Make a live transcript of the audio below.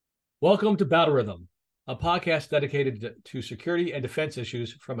Welcome to Battle Rhythm, a podcast dedicated to security and defense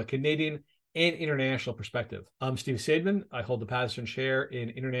issues from a Canadian and international perspective. I'm Steve Seidman. I hold the Patterson Chair in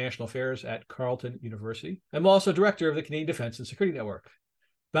International Affairs at Carleton University. I'm also director of the Canadian Defense and Security Network.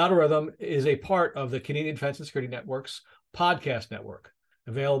 Battle Rhythm is a part of the Canadian Defense and Security Network's podcast network,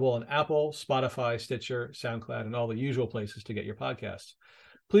 available on Apple, Spotify, Stitcher, SoundCloud, and all the usual places to get your podcasts.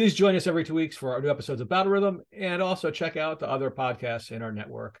 Please join us every 2 weeks for our new episodes of Battle Rhythm, and also check out the other podcasts in our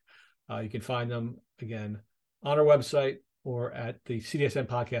network. You can find them, again, on our website or at the CDSN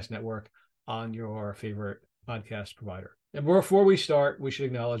Podcast Network on your favorite podcast provider. And before we start, we should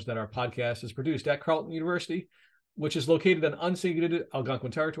acknowledge that our podcast is produced at Carleton University, which is located on unceded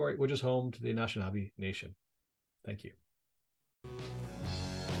Algonquin territory, which is home to the Anishinaabe Nation. Thank you.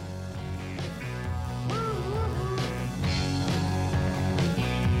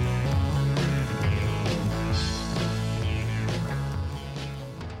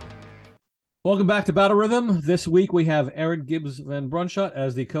 Welcome back to Battle Rhythm. This week we have Erin Gibbs Van Brunschot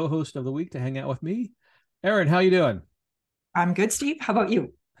as the co-host of the week to hang out with me. Erin, how you doing? I'm good, Steve. How about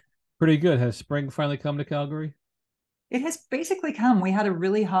you? Pretty good. Has spring finally come to Calgary? It has basically come. We had a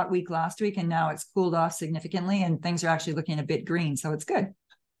really hot week last week, and now it's cooled off significantly, and things are actually looking a bit green, so it's good.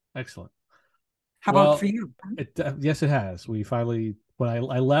 Excellent. How about for you? Yes, it has. We finally, when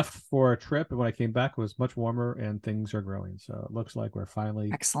I left for a trip, and when I came back, it was much warmer, and things are growing. So it looks like we're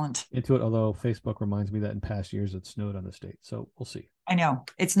finally excellent into it. Although Facebook reminds me that in past years it snowed on the state, so we'll see. I know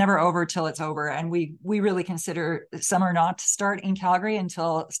it's never over till it's over, and we really consider summer not to start in Calgary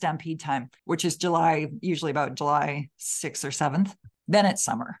until Stampede time, which is usually about July 6th or 7th. Then it's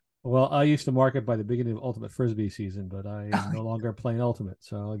summer. Well, I used to mark it by the beginning of Ultimate Frisbee season, but I am no longer playing Ultimate,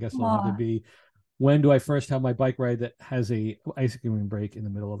 so I guess it'll have to be. When do I first have my bike ride that has a ice cream break in the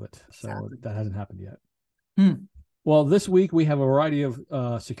middle of it? So exactly. That hasn't happened yet. Well, this week we have a variety of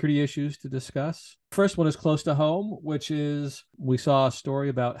security issues to discuss. First one is close to home, which is we saw a story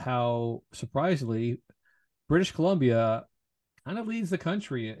about how, surprisingly, British Columbia kind of leads the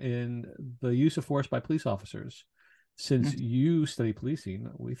country in the use of force by police officers. Since you study policing,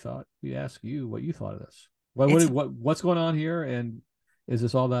 we thought we'd ask you what you thought of this. What's going on here, and is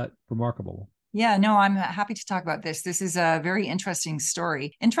this all that remarkable? Yeah, no, I'm happy to talk about this. This is a very interesting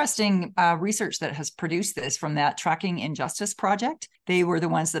story. Interesting research that has produced this from that Tracking Injustice Project. They were the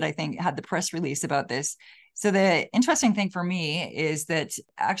ones that I think had the press release about this. So the interesting thing for me is that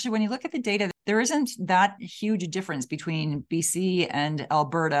actually when you look at the data, there isn't that huge difference between BC and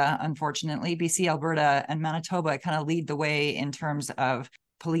Alberta, unfortunately. BC, Alberta, and Manitoba kind of lead the way in terms of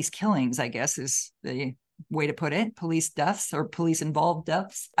police killings, I guess, is the way to put it, police deaths or police involved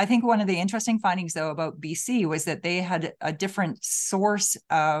deaths. I think one of the interesting findings, though, about BC was that they had a different source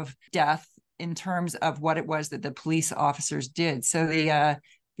of death in terms of what it was that the police officers did. So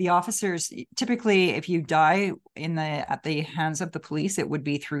the officers, typically, if you die at the hands of the police, it would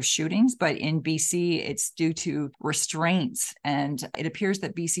be through shootings. But in BC, it's due to restraints. And it appears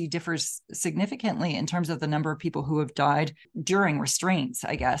that BC differs significantly in terms of the number of people who have died during restraints,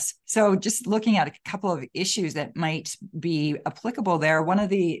 I guess. So just looking at a couple of issues that might be applicable there,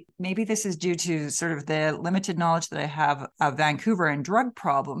 maybe this is due to sort of the limited knowledge that I have of Vancouver and drug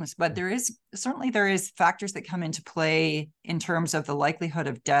problems, but there is factors that come into play in terms of the likelihood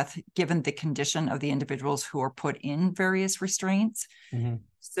of death given the condition of the individuals who are put in various restraints.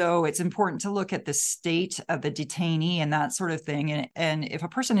 So it's important to look at the state of the detainee and that sort of thing. And if a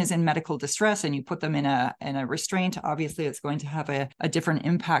person is in medical distress and you put them in a restraint, obviously it's going to have a different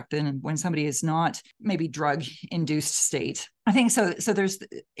impact than when somebody is not maybe drug-induced state. I think so. So there's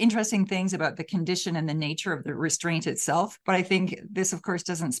interesting things about the condition and the nature of the restraint itself. But I think this, of course,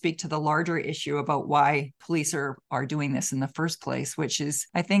 doesn't speak to the larger issue about why police are doing this in the first place, which is,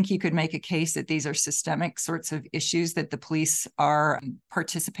 I think you could make a case that these are systemic sorts of issues that the police are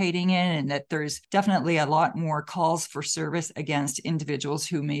participating in, and that there's definitely a lot more calls for service against individuals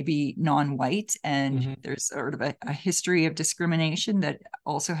who may be non-white. And there's sort of a history of discrimination that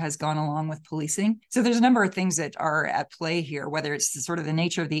also has gone along with policing. So there's a number of things that are at play here, whether it's the sort of the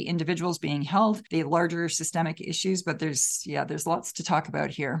nature of the individuals being held, the larger systemic issues, but there's lots to talk about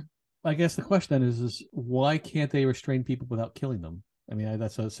here. I guess the question then is why can't they restrain people without killing them? I mean,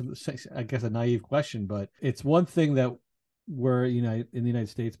 that's I guess a naive question, but it's one thing that we're in the United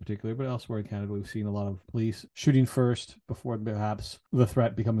States particularly, but elsewhere in Canada, we've seen a lot of police shooting first before perhaps the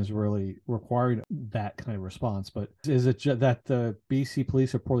threat becomes really requiring that kind of response. But is it that the BC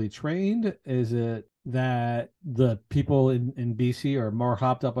police are poorly trained? Is it that the people in BC are more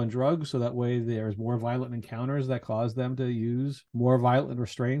hopped up on drugs, so that way there's more violent encounters that cause them to use more violent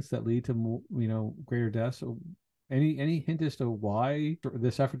restraints that lead to greater deaths? So Any hint as to why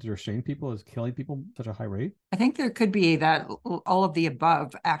this effort to restrain people is killing people at such a high rate? I think there could be that all of the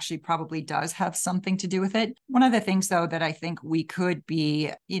above actually probably does have something to do with it. One of the things, though, that I think we could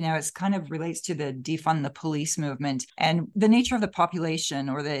be, it kind of relates to the defund the police movement, and the nature of the population,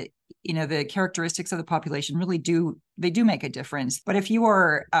 or the characteristics of the population really do make a difference. But if you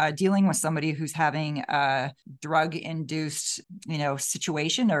are dealing with somebody who's having a drug-induced,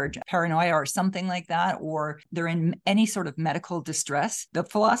 situation or paranoia or something like that, or they're in any sort of medical distress, the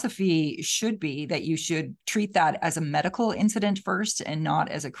philosophy should be that you should treat that as a medical incident first and not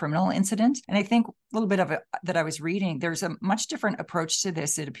as a criminal incident. And I think a little bit of it that I was reading, there's a much different approach to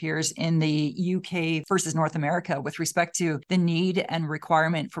this, it appears, in the UK versus North America with respect to the need and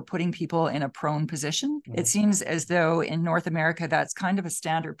requirement for putting people in a prone position. It seems as though in North America, that's kind of a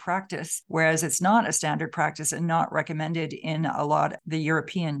standard practice, whereas it's not a standard practice and not recommended in a lot of the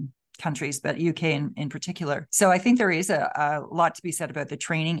European countries, but UK in particular. So I think there is a lot to be said about the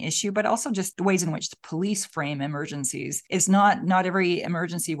training issue, but also just the ways in which the police frame emergencies. It's not every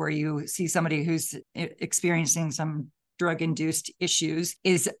emergency where you see somebody who's experiencing some drug-induced issues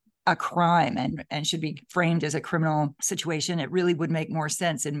is a crime and should be framed as a criminal situation. It really would make more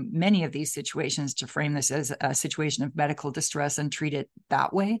sense in many of these situations to frame this as a situation of medical distress and treat it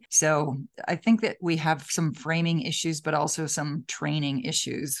that way. So I think that we have some framing issues, but also some training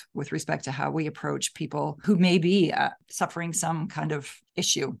issues with respect to how we approach people who may be suffering some kind of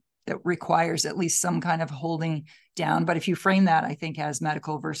issue that requires at least some kind of holding down. But if you frame that, I think, as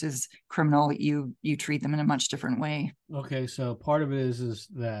medical versus criminal, you treat them in a much different way. Okay, so part of it is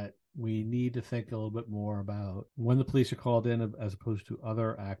that we need to think a little bit more about when the police are called in as opposed to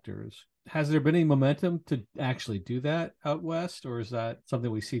other actors. Has there been any momentum to actually do that out west, or is that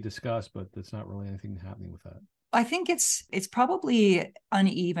something we see discussed, but there's not really anything happening with that? I think it's probably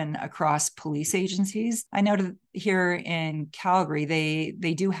uneven across police agencies. I know here in Calgary,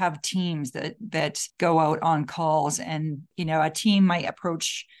 they do have teams that go out on calls, and a team might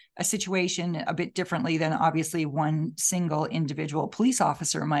approach a situation a bit differently than obviously one single individual police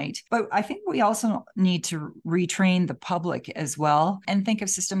officer might. But I think we also need to retrain the public as well and think of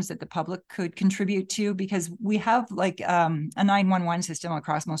systems that the public could contribute to, because we have like a 911 system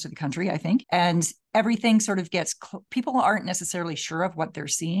across most of the country, I think, and everything sort of people aren't necessarily sure of what they're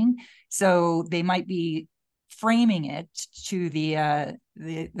seeing. So they might be framing it to the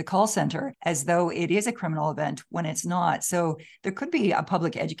call center as though it is a criminal event when it's not. So there could be a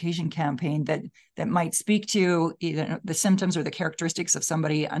public education campaign that might speak to either the symptoms or the characteristics of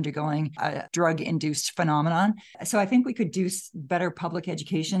somebody undergoing a drug-induced phenomenon. So I think we could do better public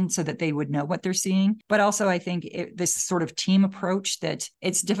education so that they would know what they're seeing. But also I think this sort of team approach, that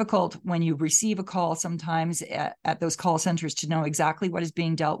it's difficult when you receive a call sometimes at those call centers to know exactly what is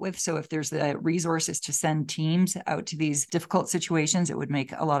being dealt with. So if there's the resources to send teams out to these difficult situations, it would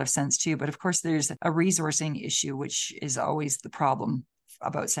make a lot of sense too. But of course, there's a resourcing issue, which is always the problem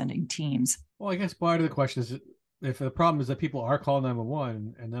about sending teams. Well, I guess part of the question is, if the problem is that people are calling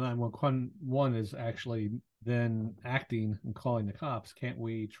 911 and then 911 is actually then acting and calling the cops, can't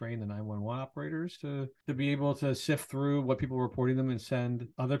we train the 911 operators to be able to sift through what people are reporting them and send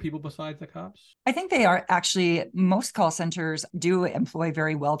other people besides the cops? I think they are actually, most call centers do employ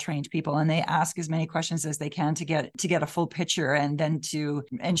very well-trained people, and they ask as many questions as they can to get a full picture, and then to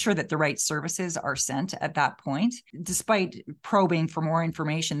ensure that the right services are sent at that point. Despite probing for more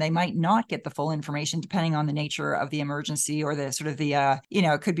information, they might not get the full information depending on the nature of the emergency, or the sort of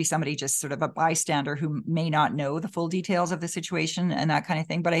it could be somebody just sort of a bystander who may not know the full details of the situation and that kind of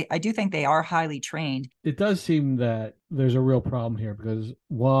thing. But I do think they are highly trained. It does seem that there's a real problem here, because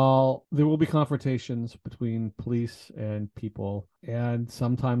while there will be confrontations between police and people, and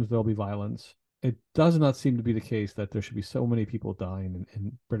sometimes there'll be violence, it does not seem to be the case that there should be so many people dying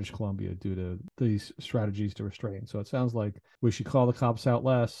in British Columbia due to these strategies to restrain. So it sounds like we should call the cops out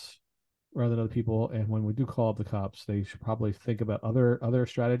less rather than other people. And when we do call up the cops, they should probably think about other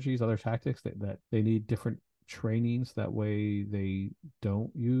strategies, other tactics that they need different trainings. That way they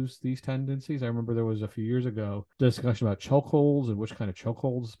don't use these tendencies. I remember there was a few years ago discussion about chokeholds and which kind of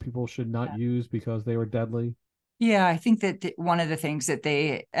chokeholds people should not use because they were deadly. Yeah, I think that one of the things that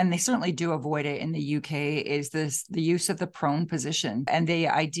they certainly do avoid it in the UK is the use of the prone position, and the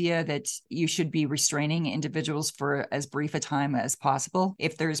idea that you should be restraining individuals for as brief a time as possible.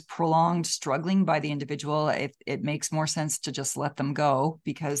 If there's prolonged struggling by the individual, it makes more sense to just let them go,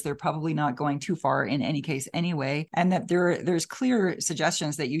 because they're probably not going too far in any case anyway. And that there's clear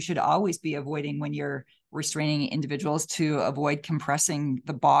suggestions that you should always be avoiding when you're restraining individuals to avoid compressing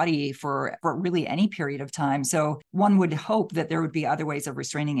the body for really any period of time. So one would hope that there would be other ways of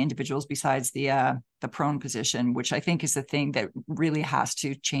restraining individuals besides the prone position, which I think is the thing that really has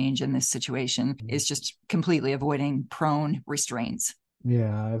to change in this situation, is just completely avoiding prone restraints.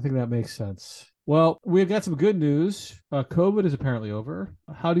 Yeah, I think that makes sense. Well, we've got some good news. COVID is apparently over.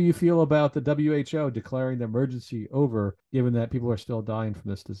 How do you feel about the WHO declaring the emergency over, given that people are still dying from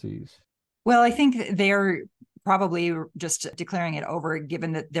this disease? Well, I think they're probably just declaring it over,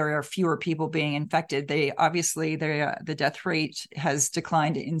 given that there are fewer people being infected. They obviously, the death rate has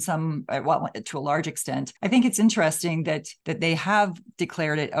declined in some, well, to a large extent. I think it's interesting that they have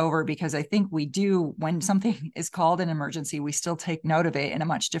declared it over, because I think we do, when something is called an emergency, we still take note of it in a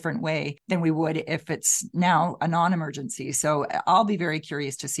much different way than we would if it's now a non-emergency. So I'll be very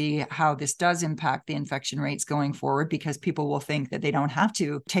curious to see how this does impact the infection rates going forward, because people will think that they don't have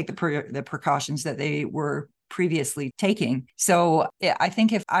to take the precautions that they were previously taking. So I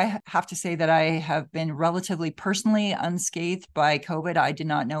think if I have to say that I have been relatively personally unscathed by COVID, I did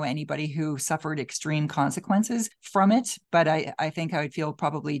not know anybody who suffered extreme consequences from it, but I think I would feel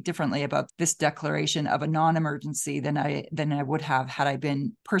probably differently about this declaration of a non-emergency than I would have had I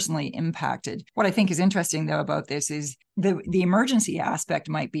been personally impacted. What I think is interesting, though, about this is the emergency aspect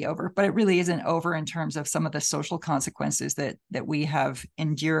might be over, but it really isn't over in terms of some of the social consequences that we have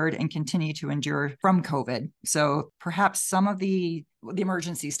endured and continue to endure from COVID. So perhaps some of the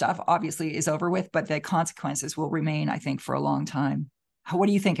emergency stuff obviously is over with, but the consequences will remain, I think, for a long time. What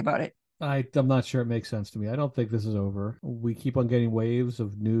do you think about it? I'm not sure it makes sense to me. I don't think this is over. We keep on getting waves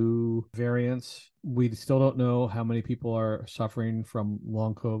of new variants. We still don't know how many people are suffering from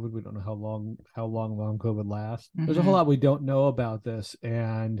long COVID. We don't know how long long COVID lasts. Mm-hmm. There's a whole lot we don't know about this,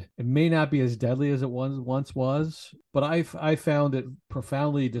 and it may not be as deadly as it once was. But I found it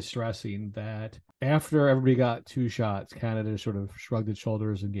profoundly distressing that after everybody got 2 shots, Canada sort of shrugged its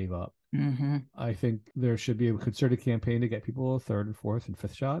shoulders and gave up. Mm-hmm. I think there should be a concerted campaign to get people 3rd and 4th and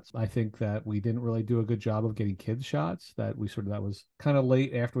 5th shots. I think that we didn't really do a good job of getting kids shots, that was kind of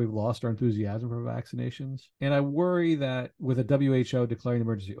late after we've lost our enthusiasm for vaccinations. And I worry that with a WHO declaring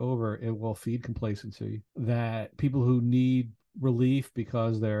emergency over, it will feed complacency, that people who need relief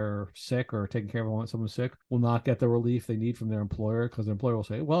because they're sick or taking care of someone sick will not get the relief they need from their employer, because the employer will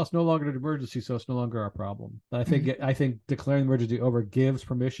say, well, it's no longer an emergency, so it's no longer our problem. But I think declaring emergency over gives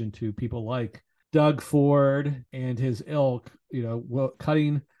permission to people like Doug Ford and his ilk,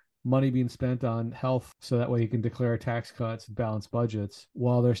 cutting money being spent on health so that way he can declare tax cuts and balance budgets,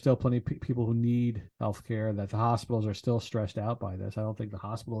 while there's still plenty of people who need health care, that the hospitals are still stressed out by this. I don't think the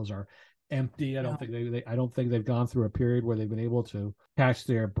hospitals are empty. I don't think they've gone through a period where they've been able to catch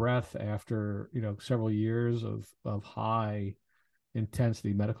their breath after several years of high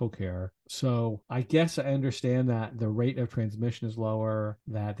intensity medical care. So I guess I understand that the rate of transmission is lower,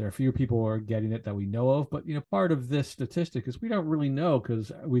 that there are fewer people who are getting it that we know of. But part of this statistic is we don't really know,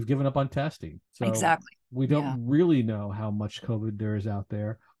 because we've given up on testing. So exactly. We don't really know how much COVID there is out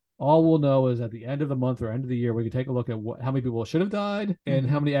there. All we'll know is at the end of the month or end of the year, we can take a look at how many people should have died and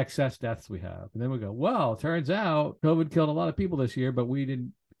how many excess deaths we have. And then we go, well, it turns out COVID killed a lot of people this year, but we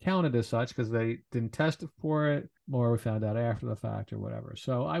didn't count it as such because they didn't test for it, or we found out after the fact or whatever.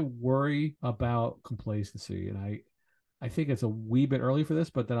 So I worry about complacency, and I think it's a wee bit early for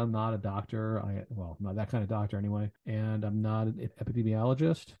this, but then I'm not a doctor. I'm not that kind of doctor anyway, and I'm not an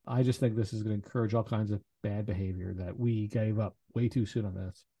epidemiologist. I just think this is going to encourage all kinds of bad behavior, that we gave up way too soon on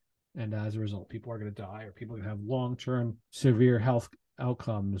this. And as a result, people are going to die, or people are going to have long-term severe health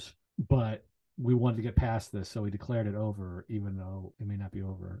outcomes. But we wanted to get past this, so we declared it over, even though it may not be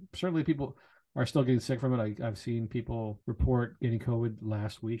over. Certainly, people are still getting sick from it. I've seen people report getting COVID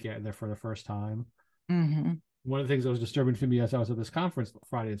last week for the first time. Mm-hmm. One of the things that was disturbing to me as I was at this conference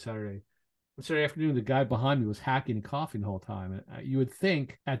Friday and Saturday afternoon, the guy behind me was hacking and coughing the whole time. And you would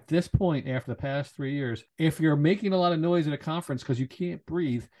think at this point, after the past 3 years, if you're making a lot of noise at a conference because you can't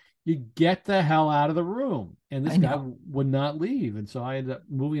breathe, you get the hell out of the room. And this guy would not leave. And so I ended up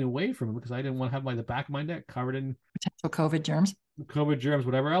moving away from him because I didn't want to have the back of my neck covered in potential COVID germs,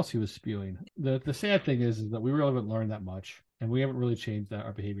 whatever else he was spewing. The sad thing is that we really haven't learned that much. And we haven't really changed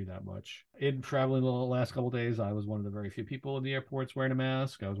our behavior that much. In traveling the last couple of days, I was one of the very few people in the airports wearing a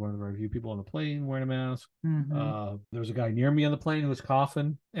mask. I was one of the very few people on the plane wearing a mask. Mm-hmm. There was a guy near me on the plane who was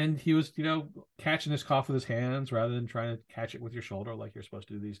coughing, and he was, catching his cough with his hands rather than trying to catch it with your shoulder like you're supposed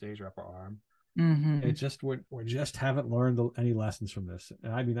to do these days, or upper arm. It just we just haven't learned any lessons from this.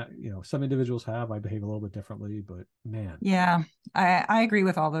 And I mean, some individuals have. I behave a little bit differently, but man. Yeah, I agree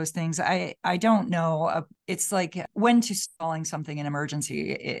with all those things. I don't know. It's like when to calling something an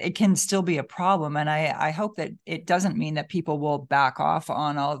emergency, it can still be a problem. And I hope that it doesn't mean that people will back off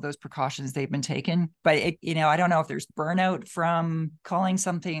on all of those precautions they've been taking. But I don't know if there's burnout from calling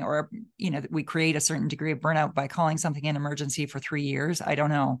something, or, we create a certain degree of burnout by calling something an emergency for 3 years. I don't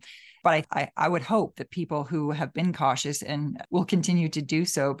know. But I would hope that people who have been cautious and will continue to do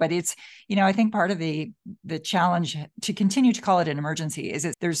so. But it's, I think part of the challenge to continue to call it an emergency is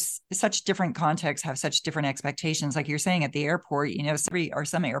that there's such different contexts, have such different expectations. Like you're saying at the airport,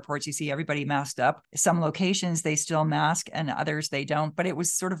 some airports, you see everybody masked up. Some locations, they still mask, and others they don't. But it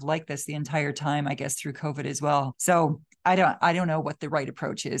was sort of like this the entire time, I guess, through COVID as well. So I don't know what the right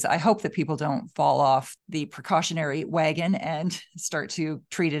approach is. I hope that people don't fall off the precautionary wagon and start to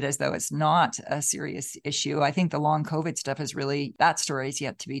treat it as though it's not a serious issue. I think the long COVID stuff that story is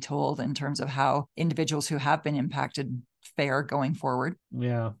yet to be told in terms of how individuals who have been impacted fare going forward.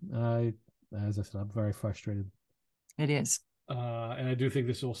 Yeah, as I said, I'm very frustrated. It is. And I do think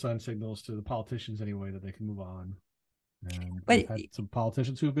this will send signals to the politicians anyway that they can move on. And but we've had some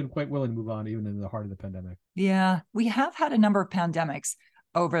politicians who have been quite willing to move on, even in the heart of the pandemic. Yeah, we have had a number of pandemics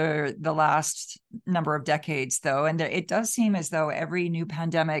over the last number of decades, though. And it does seem as though every new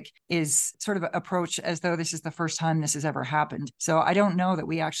pandemic is sort of approached as though this is the first time this has ever happened. So I don't know that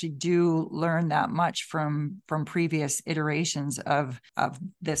we actually do learn that much from previous iterations of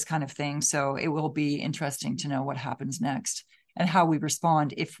this kind of thing. So it will be interesting to know what happens next and how we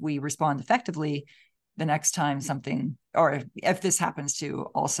respond, if we respond effectively the next time something, or if this happens to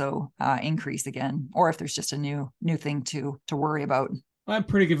also increase again, or if there's just a new thing to worry about. I'm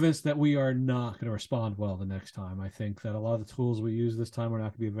pretty convinced that we are not going to respond well the next time. I think that a lot of the tools we use this time are not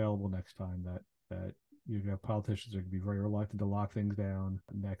going to be available next time. That you have politicians are going to be very reluctant to lock things down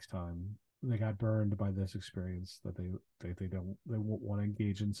next time. They got burned by this experience, that they won't want to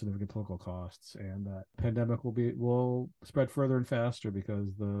engage in significant political costs, and that pandemic will spread further and faster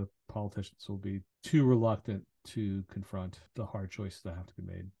because the politicians will be too reluctant to confront the hard choices that have to be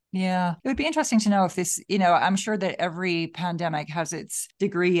made. Yeah, it would be interesting to know if this, I'm sure that every pandemic has its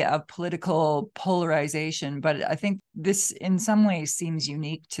degree of political polarization, but I think this in some ways seems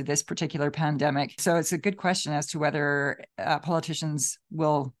unique to this particular pandemic. So it's a good question as to whether politicians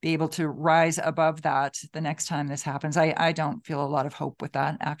will be able to rise above that the next time this happens. I don't feel a lot of hope with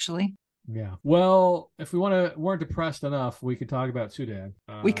that, actually. Yeah. Well, if we weren't depressed enough, we could talk about Sudan.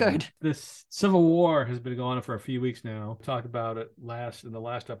 We could. This civil war has been going on for a few weeks now. We talked about it in the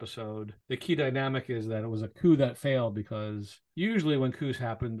last episode. The key dynamic is that it was a coup that failed, because usually when coups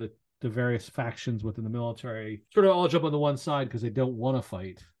happen, the various factions within the military sort of all jump on the one side because they don't want to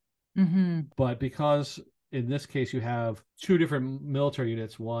fight. Mm-hmm. But because in this case, you have two different military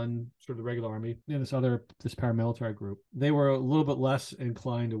units, one sort of the regular army and this paramilitary group. They were a little bit less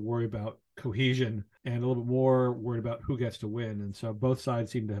inclined to worry about cohesion and a little bit more worried about who gets to win. And so both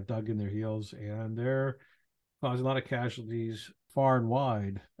sides seem to have dug in their heels, and they're causing a lot of casualties far and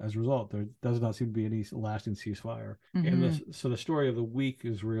wide as a result. There does not seem to be any lasting ceasefire. Mm-hmm. And so the story of the week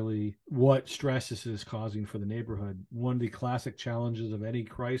is really what stress this is causing for the neighborhood. One of the classic challenges of any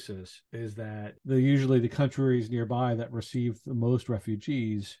crisis is that usually the countries nearby that receive the most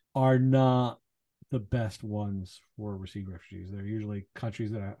refugees are not the best ones for receiving refugees. They're usually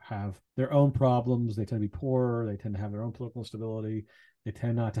countries that have their own problems. They tend to be poorer. They tend to have their own political instability. They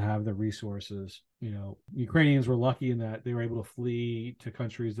tend not to have the resources. Ukrainians were lucky in that they were able to flee to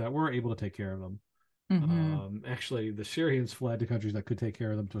countries that were able to take care of them. Mm-hmm. Actually, the Syrians fled to countries that could take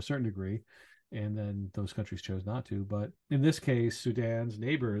care of them to a certain degree, and then those countries chose not to. But in this case, Sudan's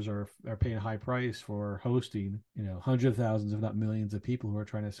neighbors are paying a high price for hosting, hundreds of thousands, if not millions, of people who are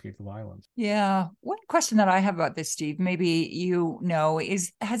trying to escape the violence. Yeah. One question that I have about this, Steve, maybe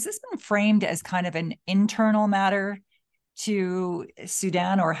has this been framed as kind of an internal matter to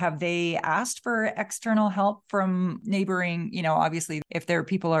Sudan, or have they asked for external help from neighboring? Obviously, if their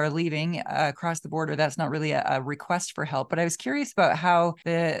people are leaving across the border, that's not really a request for help. But I was curious about how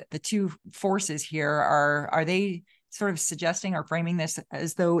the two forces here are they sort of suggesting or framing this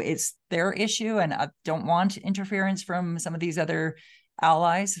as though it's their issue and don't want interference from some of these other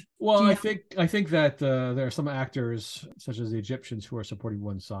allies? Well, I think that there are some actors, such as the Egyptians, who are supporting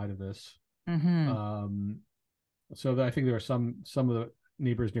one side of this. Mm-hmm. So I think there are some of the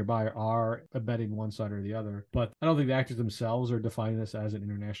neighbors nearby are abetting one side or the other, but I don't think the actors themselves are defining this as an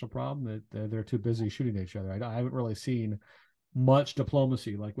international problem. That they're too busy shooting at each other. I haven't really seen much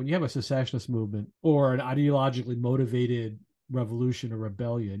diplomacy. Like when you have a secessionist movement or an ideologically motivated revolution or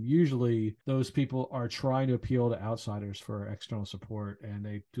rebellion, usually those people are trying to appeal to outsiders for external support, and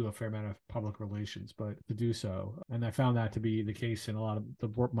they do a fair amount of public relations, but to do so. And I found that to be the case in a lot of the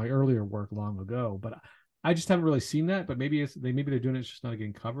work, my earlier work long ago. But I just haven't really seen that. But maybe they're doing it, it's just not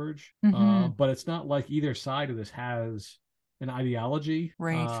getting coverage. But it's not like either side of this has an ideology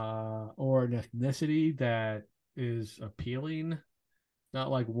or an ethnicity that is appealing. Not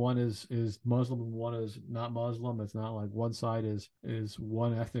like one is Muslim and one is not Muslim. It's not like one side is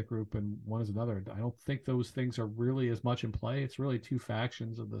one ethnic group and one is another. I don't think those things are really as much in play. It's really two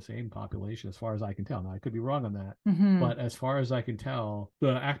factions of the same population, as far as I can tell. Now, I could be wrong on that, but as far as I can tell,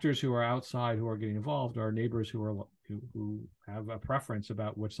 the actors who are outside who are getting involved are neighbors who have a preference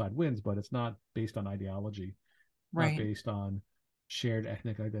about which side wins, but it's not based on ideology, not based on shared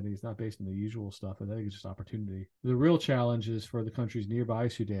ethnic identities, not based on the usual stuff. And I think it's just opportunity. The real challenge is for the countries nearby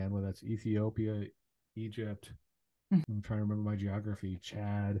Sudan, whether that's Ethiopia, Egypt, I'm trying to remember my geography,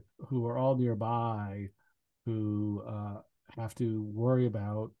 Chad, who are all nearby, who have to worry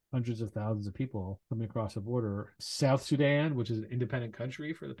about hundreds of thousands of people coming across the border. South Sudan, which is an independent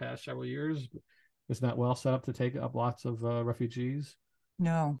country for the past several years, is not well set up to take up lots of refugees.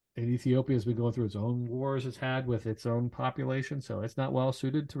 No. And Ethiopia has been going through its own wars it's had with its own population, so it's not well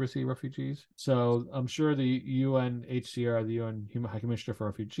suited to receive refugees. So I'm sure the UNHCR, the UN High Commissioner for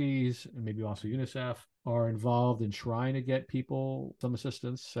Refugees, and maybe also UNICEF, are involved in trying to get people some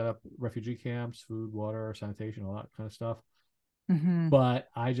assistance, set up refugee camps, food, water, sanitation, all that kind of stuff. But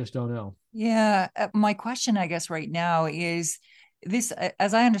I just don't know. Yeah. My question, I guess, right now is this,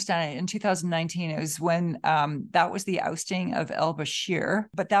 as I understand it, in 2019, it was when that was the ousting of al-Bashir,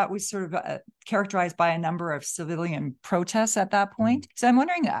 but that was sort of characterized by a number of civilian protests at that point. So I'm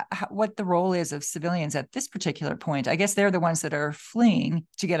wondering what the role is of civilians at this particular point. I guess they're the ones that are fleeing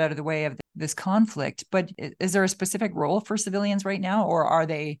to get out of the way of this conflict, but is there a specific role for civilians right now, or are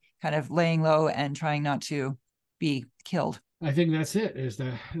they kind of laying low and trying not to be killed? I think that's it, is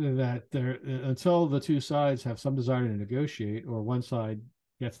that there, until the two sides have some desire to negotiate, or one side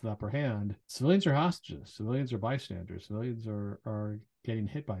gets the upper hand, civilians are hostages, civilians are bystanders, civilians are getting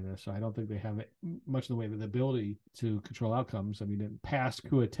hit by this. So I don't think they have much in the way of the ability to control outcomes. I mean, in past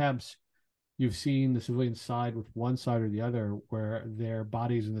coup attempts, you've seen the civilian side with one side or the other, where their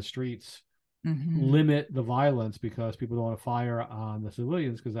bodies in the streets limit the violence because people don't want to fire on the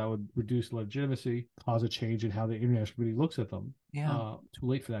civilians, because that would reduce legitimacy, cause a change in how the international community looks at them. Too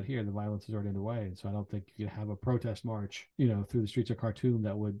late for that here. The violence is already underway. And so I don't think you can have a protest march, through the streets of Khartoum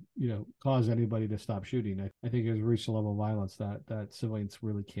that would, cause anybody to stop shooting. I think it has reached a level of violence that civilians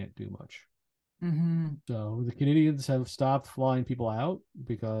really can't do much. So the Canadians have stopped flying people out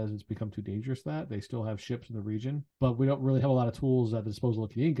because it's become too dangerous. That they still have ships in the region, but we don't really have a lot of tools at the disposal of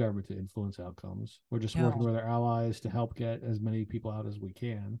the Canadian government to influence outcomes. We're just working with our allies to help get as many people out as we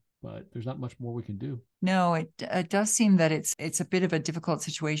can, but there's not much more we can do. No, it does seem that it's a bit of a difficult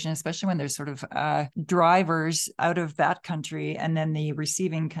situation, especially when there's sort of drivers out of that country, and then the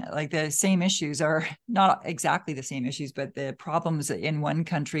receiving, like the same issues are not exactly the same issues, but the problems in one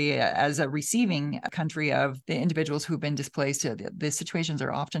country as a receiving country of the individuals who've been displaced, the situations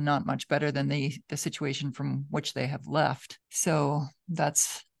are often not much better than the situation from which they have left. So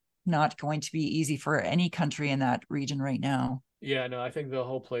that's not going to be easy for any country in that region right now. Yeah, no, I think the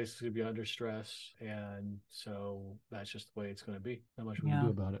whole place is going to be under stress, and so that's just the way it's going to be. Not much we can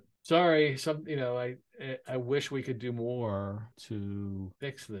do about it. Sorry, I wish we could do more to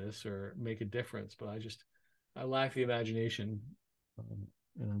fix this or make a difference, but I lack the imagination.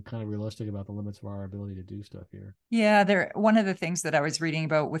 And I'm kind of realistic about the limits of our ability to do stuff here. Yeah, one of the things that I was reading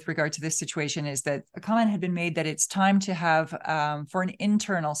about with regard to this situation is that a comment had been made that it's time to have for an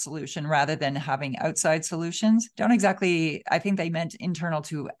internal solution rather than having outside solutions. I think they meant internal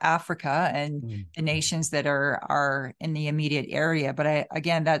to Africa and the nations that are in the immediate area. But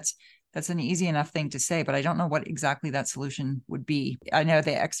that's an easy enough thing to say, but I don't know what exactly that solution would be. I know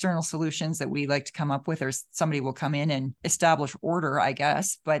the external solutions that we like to come up with, or somebody will come in and establish order, I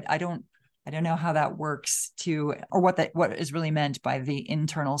guess, but I don't know how that works or what is really meant by the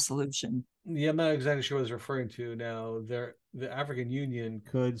internal solution. Yeah, I'm not exactly sure what it's referring to now. The African Union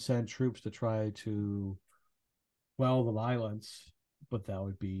could send troops to try to quell the violence, but that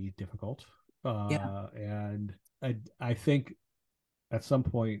would be difficult. And I think at some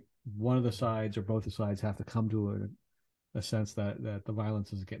point, one of the sides or both the sides have to come to a sense that the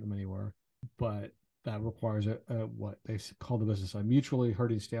violence isn't getting them anywhere. But that requires what they call the business a mutually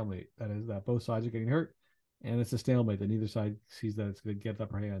hurting stalemate. That is, that both sides are getting hurt, and it's a stalemate that neither side sees that it's going to get the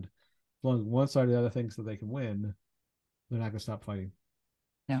upper hand. As long as one side or the other thinks that they can win, they're not going to stop fighting.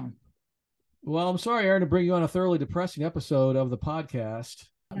 No. Well, I'm sorry, Aaron, to bring you on a thoroughly depressing episode of the podcast.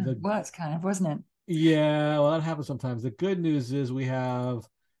 Yeah, it was kind of, wasn't it? Yeah, well, that happens sometimes. The good news is we have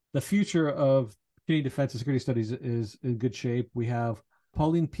the future of Canadian Defense and Security Studies is in good shape. We have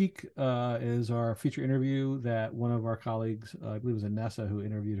Pauline Peak is our feature interview that one of our colleagues, I believe it was Anessa, who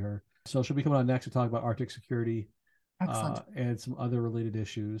interviewed her. So she'll be coming on next to talk about Arctic security and some other related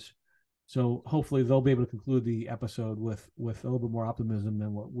issues. So hopefully they'll be able to conclude the episode with a little bit more optimism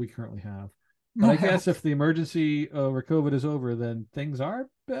than what we currently have. But I guess if the emergency over COVID is over, then things are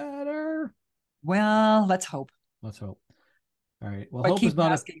better. Well, let's hope. Let's hope. All right. Well, But hope is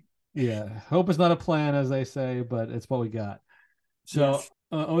not asking. hope is not a plan, as they say, but it's what we got. So Yes.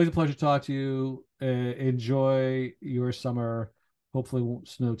 always a pleasure to talk to you. Enjoy your summer. Hopefully, it won't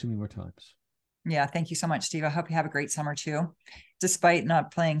snow too many more times. Yeah. Thank you so much, Steve. I hope you have a great summer too, despite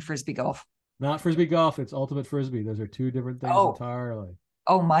not playing Frisbee golf. Not Frisbee golf. It's ultimate Frisbee. Those are two different things entirely.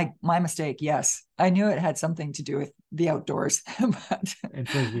 Oh, my mistake. Yes. I knew it had something to do with the outdoors. But... And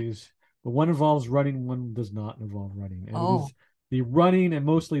Frisbees. But one involves running, one does not involve running. And it is the running and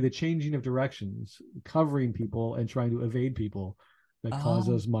mostly the changing of directions, covering people and trying to evade people that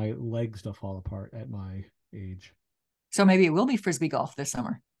causes my legs to fall apart at my age. So maybe it will be Frisbee golf this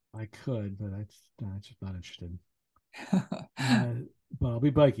summer. I could, but I'm just not interested. But I'll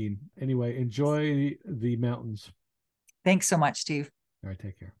be biking. Anyway, enjoy the mountains. Thanks so much, Steve. All right,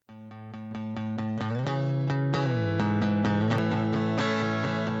 take care.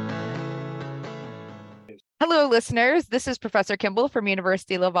 Hello, listeners. This is Professor Kimball from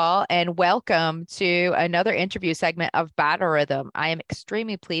University Laval, and welcome to another interview segment of Battle Rhythm. I am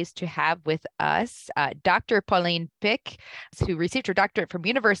extremely pleased to have with us Dr. Pauline Pick, who received her doctorate from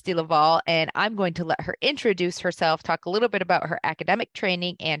University Laval, and I'm going to let her introduce herself, talk a little bit about her academic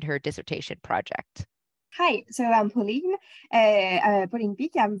training and her dissertation project. Hi, so I'm Pauline, Pauline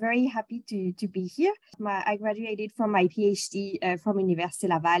Pick. I'm very happy to be here. I graduated from my PhD from Université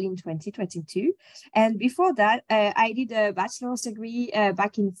Laval in 2022. And before that, I did a bachelor's degree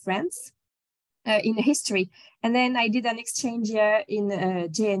back in France in history. And then I did an exchange year in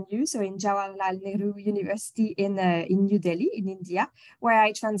JNU, so in Jawaharlal Nehru University in New Delhi, in India, where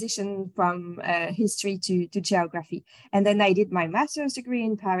I transitioned from history to geography. And then I did my master's degree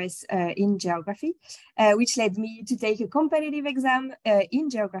in Paris in geography, which led me to take a competitive exam in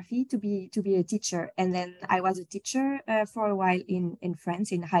geography to be a teacher. And then I was a teacher for a while in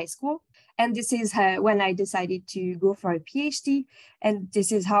France in high school. And this is when I decided to go for a PhD. And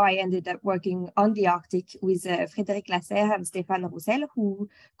this is how I ended up working on the Arctic with Frédéric Lasserre and Stéphane Roussel, who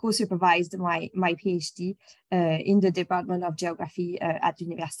co-supervised my PhD in the Department of Geography at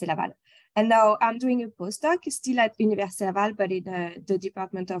Université Laval. And now I'm doing a postdoc still at Université Laval, but in the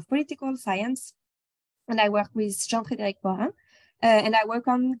Department of Political Science. And I work with Jean-Frédéric Morin. And I work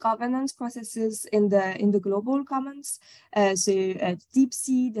on governance processes in the global commons, so deep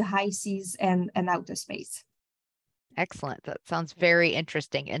sea, the high seas, and outer space. Excellent. That sounds very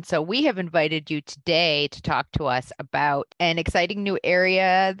interesting. And so we have invited you today to talk to us about an exciting new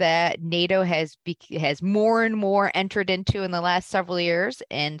area that NATO has more and more entered into in the last several years.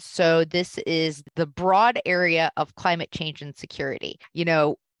 And so this is the broad area of climate change and security. You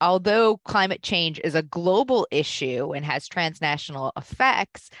know, although climate change is a global issue and has transnational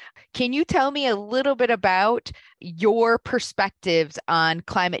effects, can you tell me a little bit about your perspectives on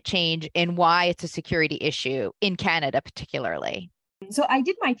climate change and why it's a security issue in Canada particularly? So I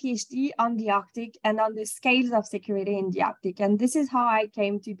did my PhD on the Arctic and on the scales of security in the Arctic. And this is how I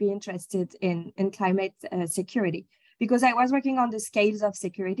came to be interested in climate security, because I was working on the scales of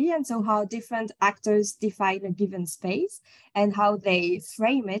security, and so how different actors define a given space and how they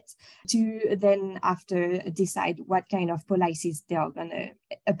frame it to then after decide what kind of policies they are going to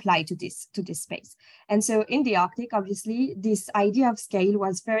apply to this space. And so in the Arctic, obviously, this idea of scale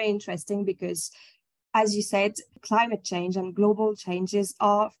was very interesting because, as you said, climate change and global changes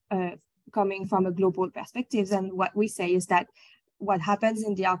are coming from a global perspective. And what we say is that what happens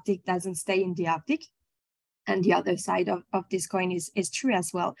in the Arctic doesn't stay in the Arctic. And the other side of this coin is true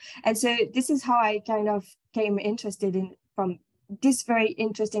as well. And so this is how I kind of came interested in from this very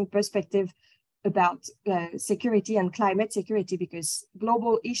interesting perspective about security and climate security, because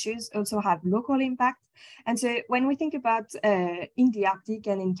global issues also have local impact. And so when we think about in the Arctic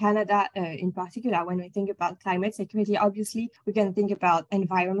and in Canada in particular, when we think about climate security, obviously we can think about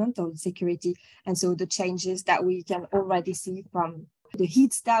environmental security. And so the changes that we can already see from the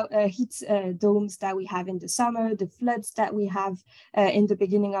heat domes that we have in the summer, the floods that we have in the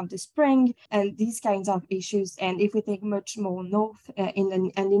beginning of the spring, and these kinds of issues. And if we think much more north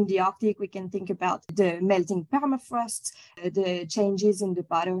in the Arctic, we can think about the melting permafrost, the changes in the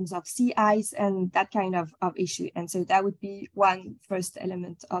patterns of sea ice, and that kind of issue. And so that would be one first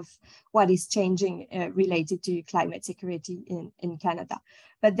element of what is changing related to climate security in Canada.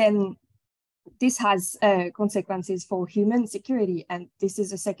 But then this has consequences for human security. And this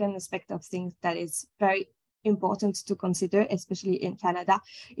is a second aspect of things that is very important to consider, especially in Canada,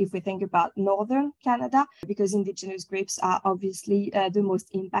 if we think about northern Canada, because Indigenous groups are obviously the most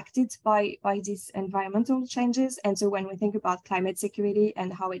impacted by these environmental changes. And so when we think about climate security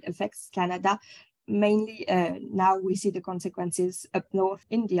and how it affects Canada, mainly now we see the consequences up north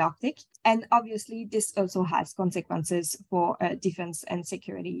in the Arctic. And obviously this also has consequences for defense and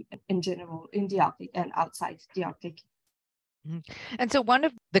security in general in the Arctic and outside the Arctic. And so one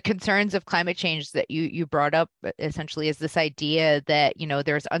of the concerns of climate change that you brought up essentially is this idea that,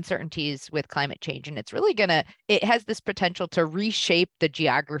 there's uncertainties with climate change, and it's really it has this potential to reshape the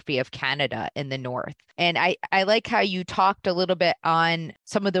geography of Canada in the north. And I like how you talked a little bit on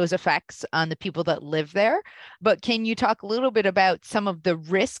some of those effects on the people that live there, but can you talk a little bit about some of the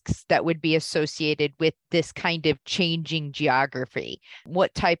risks that would be associated with this kind of changing geography?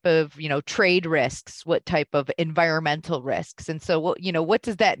 What type of, trade risks, what type of environmental risks? And so what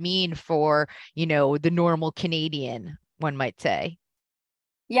does that mean for, the normal Canadian, one might say?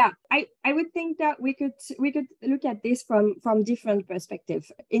 Yeah, I would think that we could look at this from different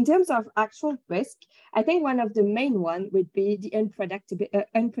perspectives. In terms of actual risk, I think one of the main one would be the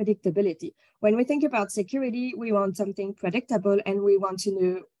unpredictability. When we think about security, we want something predictable, and we want to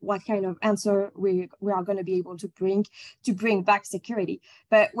know what kind of answer we are going to be able to bring back security.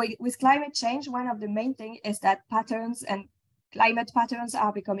 But with climate change, one of the main things is that patterns and climate patterns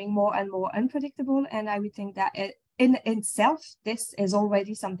are becoming more and more unpredictable. And I would think that in itself, this is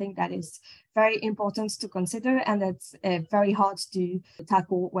already something that is very important to consider, and it's very hard to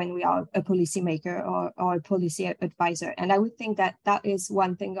tackle when we are a policymaker or a policy advisor. And I would think that that is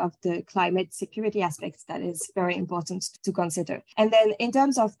one thing of the climate security aspects that is very important to consider. And then in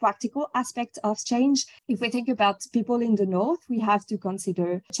terms of practical aspects of change, if we think about people in the north, we have to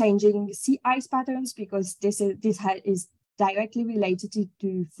consider changing sea ice patterns, because this is directly related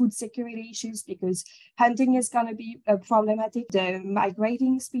to food security issues, because hunting is going to be problematic. The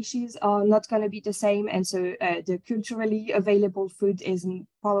migrating species are not going to be the same. And so the culturally available food is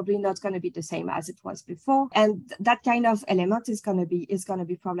probably not going to be the same as it was before. And that kind of element is going to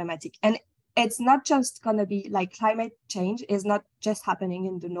be problematic. And it's not just going to be like climate change is not just happening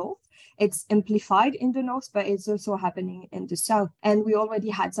in the north. It's amplified in the north, but it's also happening in the south. And we already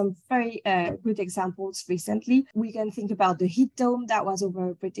had some very good examples recently. We can think about the heat dome that was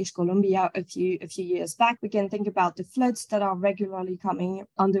over British Columbia a few years back. We can think about the floods that are regularly coming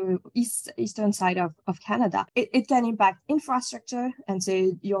on the eastern side of Canada. It can impact infrastructure. And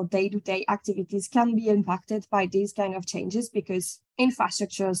so your day-to-day activities can be impacted by these kind of changes, because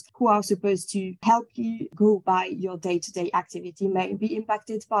infrastructures who are supposed to help you go by your day-to-day activity may be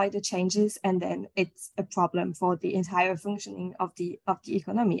impacted by the changes, and then it's a problem for the entire functioning of the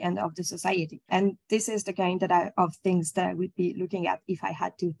economy and of the society. And this is the kind of things that I would be looking at if I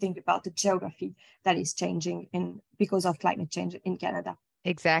had to think about the geography that is changing because of climate change in Canada.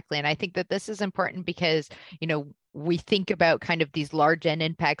 Exactly. And I think that this is important because, we think about kind of these large end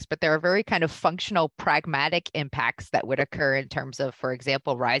impacts, but there are very kind of functional, pragmatic impacts that would occur in terms of, for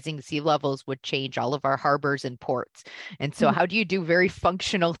example, rising sea levels would change all of our harbors and ports. And so how do you do very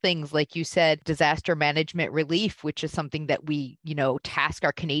functional things, like you said, disaster management relief, which is something that we, task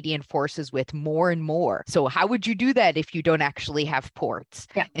our Canadian forces with more and more. So how would you do that if you don't actually have ports?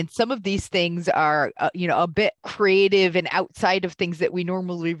 Yeah. And some of these things are, a bit creative and outside of things that we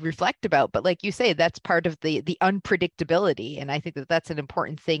normally reflect about. But like you say, that's part of the unpredictability. And I think that that's an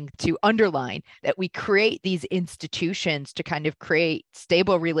important thing to underline, that we create these institutions to kind of create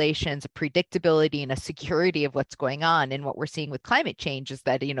stable relations, a predictability, and a security of what's going on. And what we're seeing with climate change is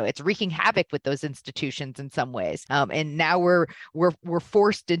that, it's wreaking havoc with those institutions in some ways. And now we're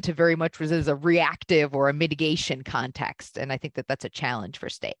forced into very much as a reactive or a mitigation context. And I think that that's a challenge for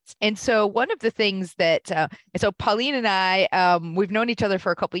states. And so one of the things that, so Pauline and I, we've known each other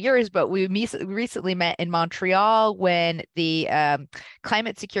for a couple of years, but we recently met in Montreal recall when the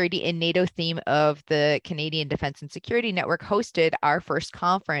Climate Security and NATO theme of the Canadian Defence and Security Network hosted our first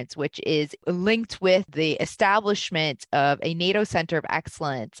conference, which is linked with the establishment of a NATO Center of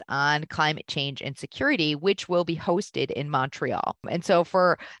Excellence on Climate Change and Security, which will be hosted in Montreal. And so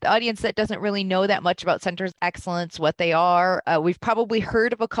for the audience that doesn't really know that much about Centers of Excellence, what they are, we've probably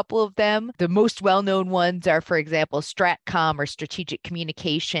heard of a couple of them. The most well-known ones are, for example, STRATCOM or Strategic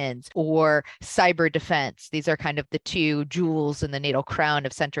Communications or Cyber Defense. These are kind of the two jewels in the NATO crown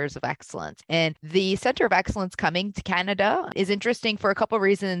of Centers of Excellence. And the Center of Excellence coming to Canada is interesting for a couple of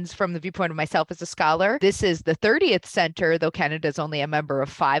reasons from the viewpoint of myself as a scholar. This is the 30th center, though Canada is only a member of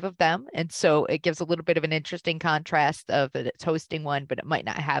 5 of them. And so it gives a little bit of an interesting contrast of that it's hosting one, but it might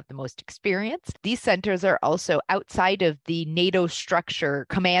not have the most experience. These centers are also outside of the NATO structure,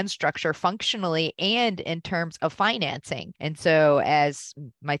 command structure functionally and in terms of financing. And so as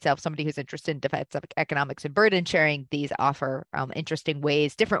myself, somebody who's interested in defense economics and burden sharing, these offer interesting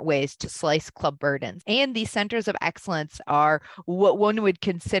ways, different ways to slice club burdens. And these centers of excellence are what one would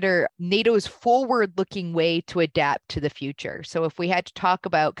consider NATO's forward-looking way to adapt to the future. So if we had to talk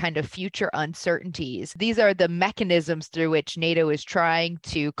about kind of future uncertainties, these are the mechanisms through which NATO is trying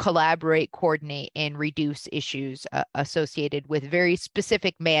to collaborate, coordinate, and reduce issues associated with very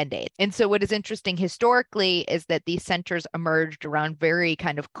specific mandates. And so what is interesting historically is that these centers emerged around very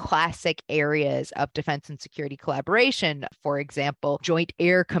kind of classic areas of defense and security collaboration. For example, Joint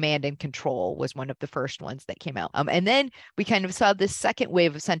Air Command and Control was one of the first ones that came out. And then we kind of saw this second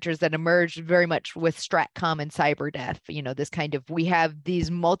wave of centers that emerged very much with STRATCOM and CyberDef. You know, this kind of, we have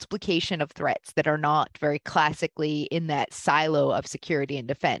these multiplication of threats that are not very classically in that silo of security and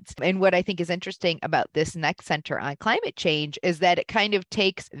defense. And what I think is interesting about this next center on climate change is that it kind of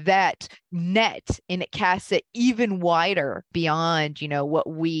takes that net and it casts it even wider beyond, you know, what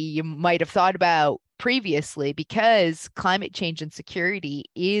we might have thought about previously, because climate change and security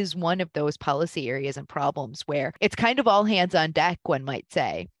is one of those policy areas and problems where it's kind of all hands on deck, one might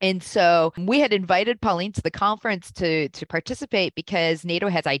say. And so we had invited Pauline to the conference to participate because NATO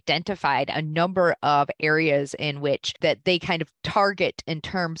has identified a number of areas in which that they kind of target in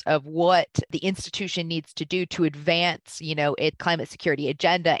terms of what the institution needs to do to advance, you know, its climate security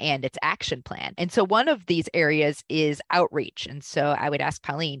agenda and its action plan. And so one of these areas is outreach. And so I would ask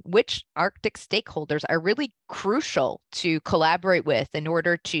Pauline, which Arctic stakeholders are really crucial to collaborate with in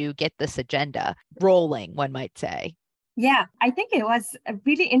order to get this agenda rolling, one might say? Yeah, I think it was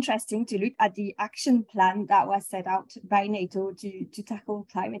really interesting to look at the action plan that was set out by NATO to tackle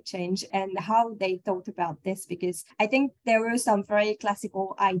climate change and how they thought about this, because I think there were some very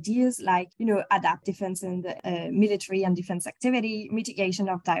classical ideas like, you know, adapt defense and military and defense activity, mitigation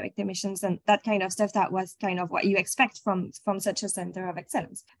of direct emissions, and that kind of stuff that was kind of what you expect from such a center of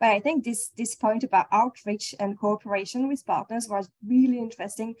excellence. But I think this point about outreach and cooperation with partners was really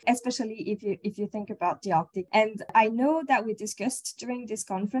interesting, especially if you think about the Arctic. And I know that we discussed during this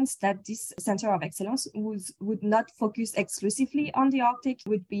conference that this Center of Excellence would not focus exclusively on the Arctic,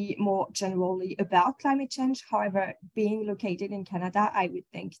 would be more generally about climate change. However, being located in Canada, I would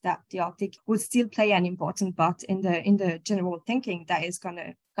think that the Arctic would still play an important part in the general thinking that is going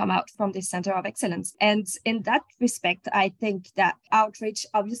to come out from this Center of Excellence. And in that respect, I think that outreach,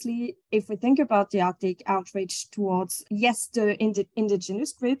 obviously, if we think about the Arctic, outreach towards, yes, the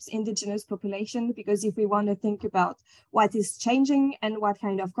indigenous groups, indigenous population, because if we want to think about what is changing and what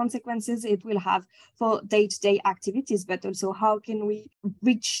kind of consequences it will have for day-to-day activities, but also how can we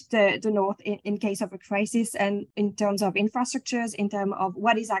reach the North in case of a crisis, and in terms of infrastructures, in terms of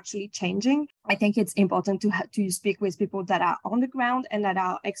what is actually changing, I think it's important to speak with people that are on the ground and that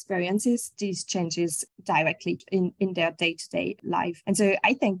are experiences these changes directly in their day-to-day life. And so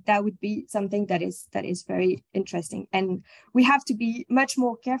I think that would be something that is very interesting. And we have to be much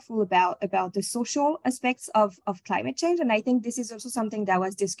more careful about the social aspects of climate change. And I think this is also something that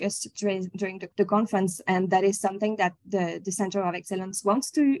was discussed during the conference, and that is something that the Center of Excellence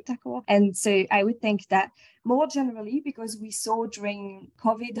wants to tackle. And so I would think that more generally, because we saw during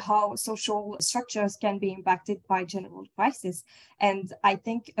COVID how social structures can be impacted by general crisis. And I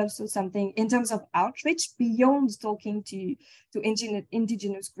think also something in terms of outreach beyond talking to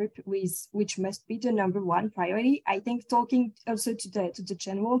indigenous group, which must be the number one priority. I think talking also to the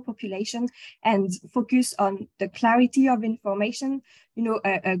general population and focus on the clarity of information, you know,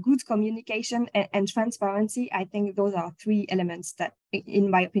 a good communication and transparency. I think those are 3 elements that in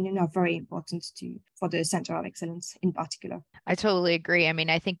my opinion, are very important for the Center of Excellence in particular. I totally agree. I mean,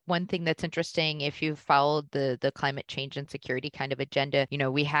 I think one thing that's interesting, if you've followed the climate change and security kind of agenda,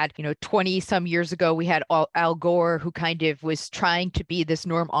 we had, 20 some years ago, we had Al Gore, who kind of was trying to be this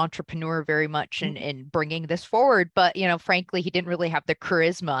norm entrepreneur very much in bringing this forward. But, frankly, he didn't really have the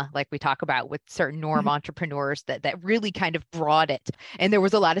charisma like we talk about with certain norm entrepreneurs that really kind of brought it. And there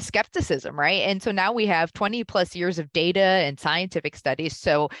was a lot of skepticism, right? And so now we have 20 plus years of data and scientific studies.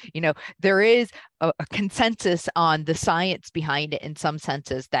 So, there is a consensus on the science behind it in some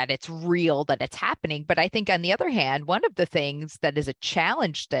senses, that it's real, that it's happening. But I think on the other hand, one of the things that is a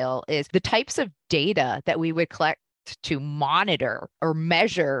challenge still is the types of data that we would collect to monitor or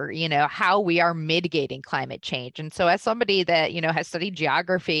measure, how we are mitigating climate change. And so as somebody that, has studied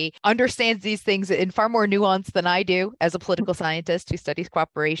geography, understands these things in far more nuance than I do as a political scientist who studies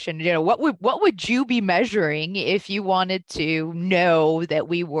cooperation, what would you be measuring if you wanted to know that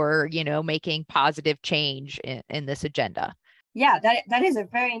we were, making positive change in this agenda? Yeah, that is a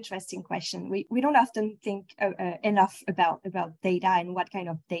very interesting question. We don't often think enough about data and what kind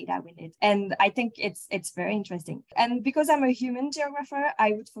of data we need, and I think it's very interesting. And because I'm a human geographer,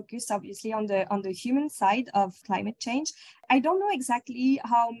 I would focus obviously on the human side of climate change. I don't know exactly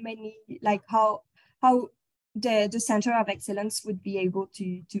how many, how the Center of Excellence would be able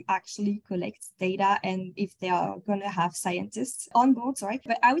to actually collect data, and if they are going to have scientists on board,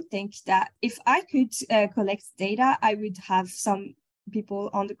 but I would think that if I could collect data, I would have some people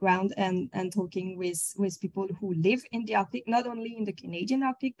on the ground and talking with people who live in the Arctic, not only in the Canadian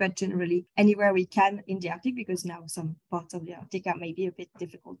Arctic, but generally anywhere we can in the Arctic, because now some parts of the Arctic are maybe a bit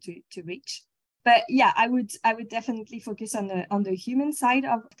difficult to reach. But yeah, I would definitely focus on the human side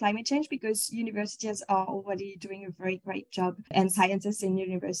of climate change, because universities are already doing a very great job, and scientists in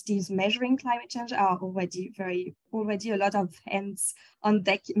universities measuring climate change are already a lot of hands on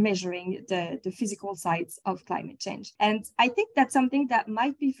deck measuring the physical sides of climate change. And I think that's something that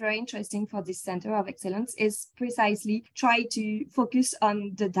might be very interesting for this Center of Excellence, is precisely try to focus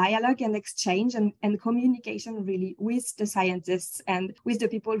on the dialogue and exchange and communication really with the scientists and with the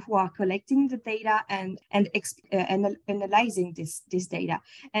people who are collecting the data and analyzing this data.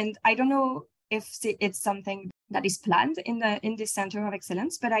 And I don't know if it's something that is planned in this Center of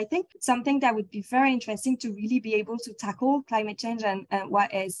Excellence, but I think something that would be very interesting to really be able to tackle climate change and what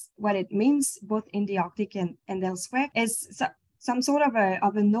it means both in the Arctic and elsewhere is some sort of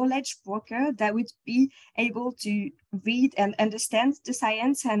a knowledge broker that would be able to read and understand the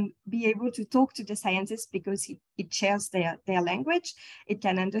science and be able to talk to the scientists, because it shares their language, it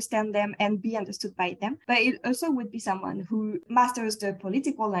can understand them and be understood by them. But it also would be someone who masters the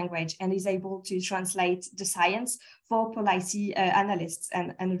political language and is able to translate the science for policy analysts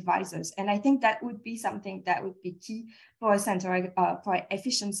and advisors. And I think that would be something that would be key for for an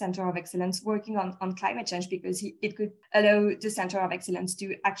efficient Center of Excellence working on climate change, because it could allow the Center of Excellence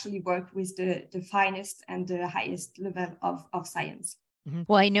to actually work with the finest and the highest level of science. Mm-hmm.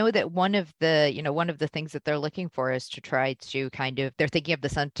 Well, I know that one of the things that they're looking for is to try to they're thinking of the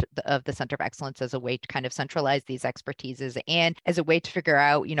Center of Excellence as a way to kind of centralize these expertises and as a way to figure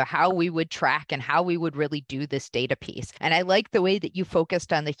out, how we would track and how we would really do this data piece. And I like the way that you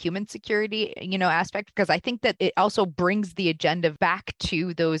focused on the human security, aspect, because I think that it also brings the agenda back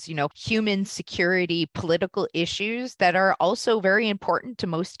to those, human security political issues that are also very important to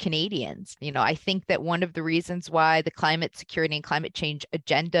most Canadians. I think that one of the reasons why the climate security and climate change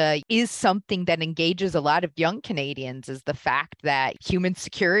agenda is something that engages a lot of young Canadians is the fact that human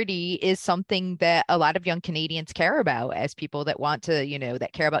security is something that a lot of young Canadians care about, as people that want to,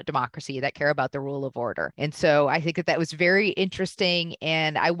 that care about democracy, that care about the rule of order. And so I think that was very interesting.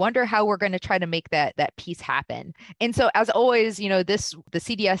 And I wonder how we're going to try to make that piece happen. And so as always, the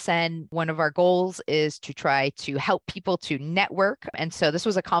CDSN, one of our goals is to try to help people to network. And so this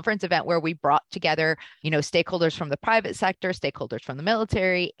was a conference event where we brought together, stakeholders from the private sector, stakeholders from the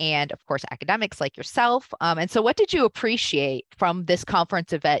military, and of course, academics like yourself. And so what did you appreciate from this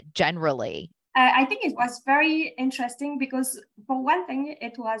conference event generally? I think it was very interesting because, for one thing,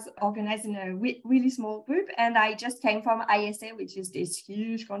 it was organized in a really small group, and I just came from ISA, which is this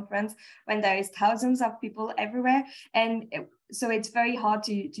huge conference when there is thousands of people everywhere, and so it's very hard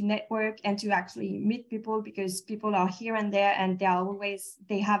to network and to actually meet people, because people are here and there and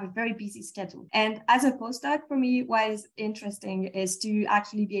they have a very busy schedule. And as a postdoc, for me, what is interesting is to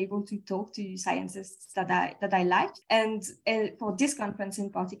actually be able to talk to scientists that I like. And for this conference in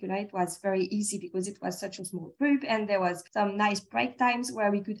particular, it was very easy because it was such a small group, and there was some nice break times where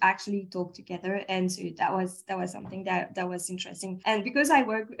we could actually talk together. And so that was something that was interesting. And because I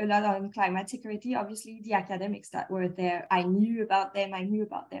work a lot on climate security, obviously the academics that were there, I knew knew about them, I knew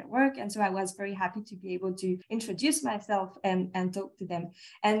about their work. And so I was very happy to be able to introduce myself and talk to them.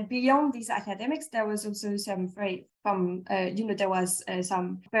 And beyond these academics, there was also some very there was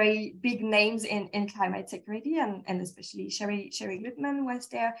some very big names in climate security, and especially Sherry Goodman was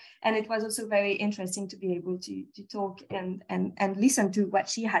there. And it was also very interesting to be able to talk and listen to what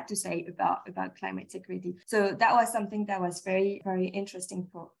she had to say about climate security. So that was something that was very, very interesting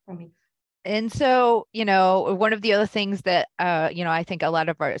for me. And so, one of the other things that, I think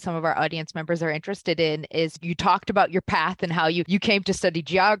some of our audience members are interested in is you talked about your path and how you came to study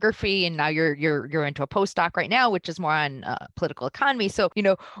geography, and now you're into a postdoc right now, which is more on political economy. So,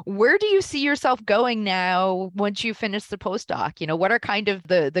 where do you see yourself going now once you finish the postdoc? What are kind of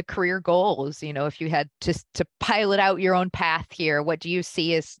the career goals? If you had to pilot out your own path here, what do you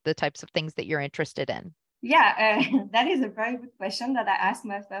see as the types of things that you're interested in? Yeah, that is a very good question that I ask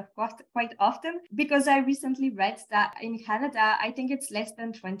myself quite often, because I recently read that in Canada, I think it's less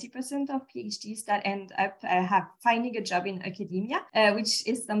than 20% of PhDs that end up finding a job in academia, which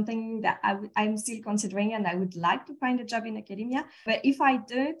is something that I'm still considering, and I would like to find a job in academia. But if I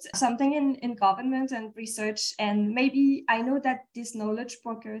don't, something in government and research, and maybe I know that this knowledge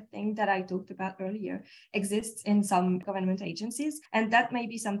broker thing that I talked about earlier exists in some government agencies, and that may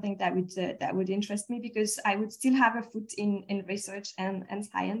be something that would interest me, because I would still have a foot in research and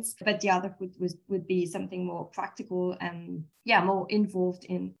science, but the other foot would be something more practical and more involved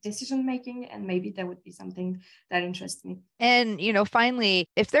in decision making, and maybe that would be something that interests me. And finally,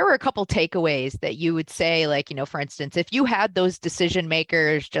 if there were a couple takeaways that you would say, like, for instance, if you had those decision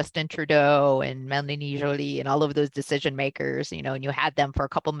makers, Justin Trudeau and Melanie Joly and all of those decision makers, and you had them for a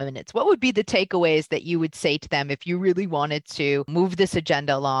couple minutes, what would be the takeaways that you would say to them if you really wanted to move this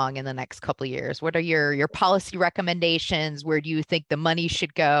agenda along in the next couple of years? What are your policy recommendations? Where do you think the money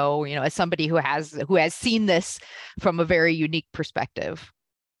should go? As somebody who has seen this from a very unique perspective.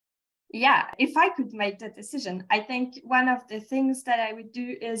 Yeah, if I could make that decision, I think one of the things that I would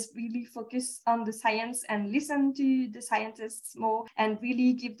do is really focus on the science and listen to the scientists more, and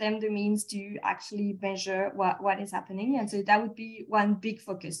really give them the means to actually measure what is happening. And so that would be one big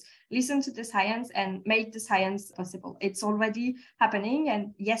focus. Listen to the science and make the science possible. It's already happening.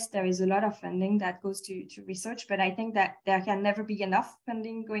 And yes, there is a lot of funding that goes to research, but I think that there can never be enough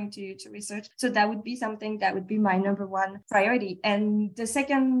funding going to research. So that would be something that would be my number one priority. And the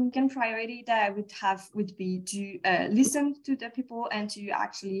second priority that I would have would be to listen to the people and to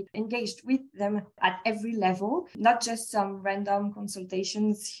actually engage with them at every level, not just some random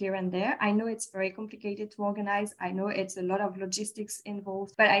consultations here and there. I know it's very complicated to organize. I know it's a lot of logistics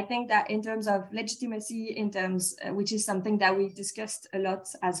involved, but I think that in terms of legitimacy, which is something that we discussed a lot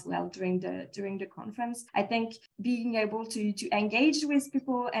as well during the conference, I think being able to engage with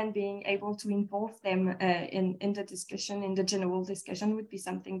people and being able to involve them in the discussion, in the general discussion, would be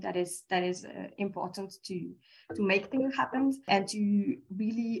something that is important to make things happen, and to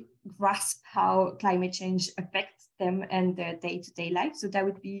really grasp how climate change affects them and their day-to-day life. So that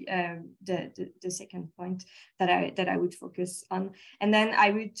would be the second point that I would focus on. And then I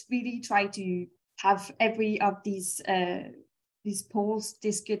would really try to have every of these polls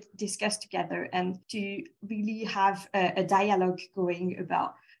discussed together, and to really have a dialogue going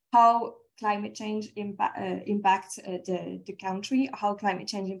about how climate change impacts the country, how climate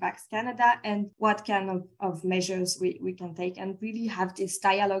change impacts Canada, and what kind of measures we can take, and really have this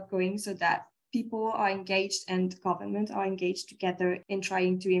dialogue going, so that people are engaged and government are engaged together in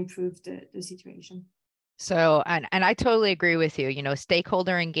trying to improve the situation. So, and I totally agree with you,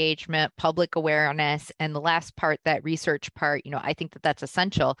 stakeholder engagement, public awareness, and the last part, that research part, I think that's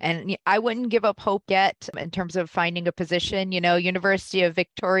essential. And I wouldn't give up hope yet in terms of finding a position. University of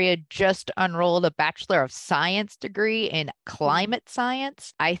Victoria just unrolled a Bachelor of Science degree in climate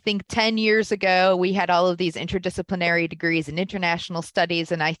science. I think 10 years ago, we had all of these interdisciplinary degrees in international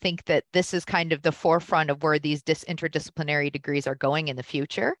studies. And I think that this is kind of the forefront of where these interdisciplinary degrees are going in the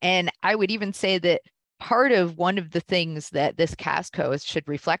future. And I would even say that part of one of the things that this CASCO should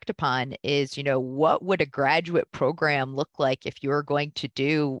reflect upon is, what would a graduate program look like if you were going to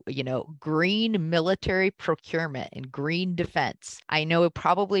do, green military procurement and green defense? I know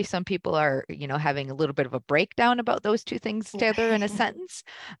probably some people are, having a little bit of a breakdown about those two things together in a sentence,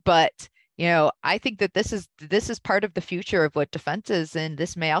 but I think that this is part of the future of what defense is. And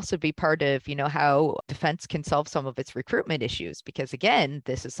this may also be part of, how defense can solve some of its recruitment issues, because again,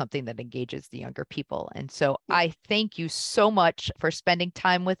 this is something that engages the younger people. And so I thank you so much for spending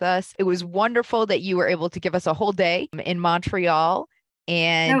time with us. It was wonderful that you were able to give us a whole day in Montreal.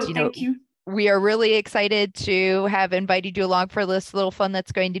 And, thank you. we are really excited to have invited you along for this little fun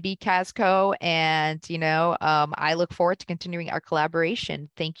that's going to be CASCO. And, I look forward to continuing our collaboration.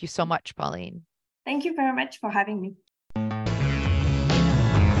 Thank you so much, Pauline. Thank you very much for having me.